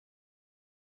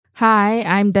Hi,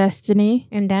 I'm Destiny,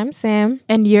 And I'm Sam.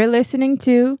 and you're listening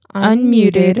to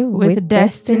Unmuted with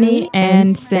Destiny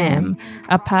and Sam,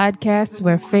 a podcast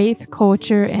where faith,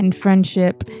 culture, and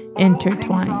friendship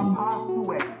intertwine.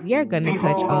 We are going to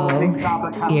touch all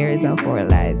areas of our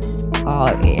lives, all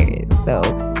areas. So,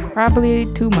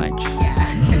 Probably too much.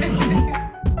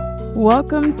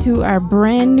 Welcome to our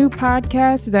brand new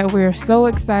podcast that we're so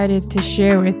excited to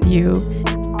share with you.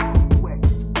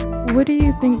 What do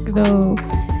you think, though,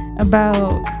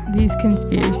 about these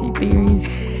conspiracy theories?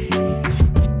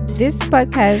 this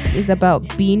podcast is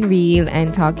about being real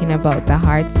and talking about the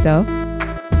hard stuff.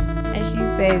 And she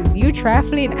says, "You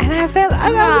trifling," and I felt,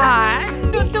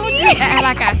 Don't do that.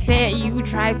 Like I said, you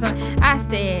trifling. I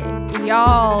said,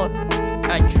 y'all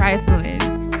are trifling.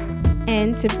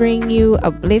 and to bring you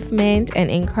upliftment and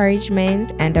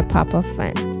encouragement and a pop of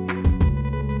fun.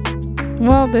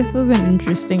 Well, this was an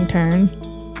interesting turn.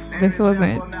 This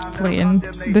wasn't planned.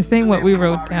 This ain't what we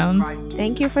wrote down.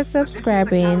 Thank you for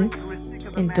subscribing,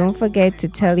 and don't forget to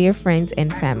tell your friends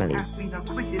and family.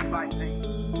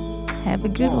 Have a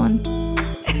good one.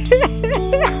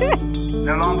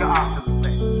 No longer after the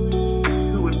flesh,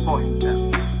 who would for himself,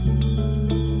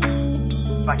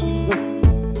 but he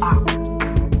walked after,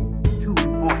 to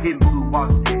and for him who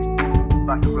was dead,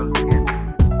 but who rose again.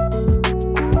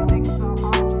 Things are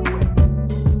our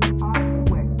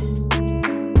way,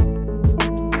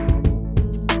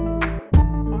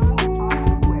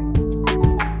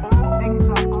 things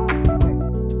are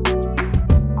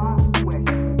our way.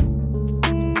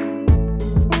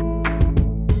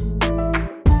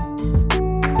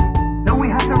 Now we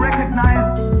have to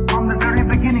recognize from the very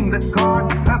beginning that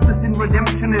God's purpose in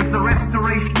redemption is the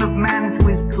restoration of man to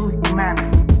his true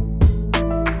humanity.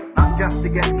 Not just to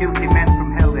get guilty men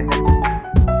from hell to heaven.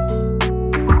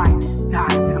 Christ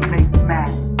died to make man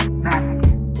again.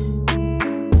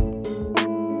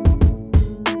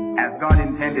 As God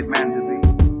intended man to be.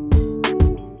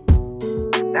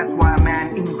 That's why a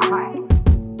man in Christ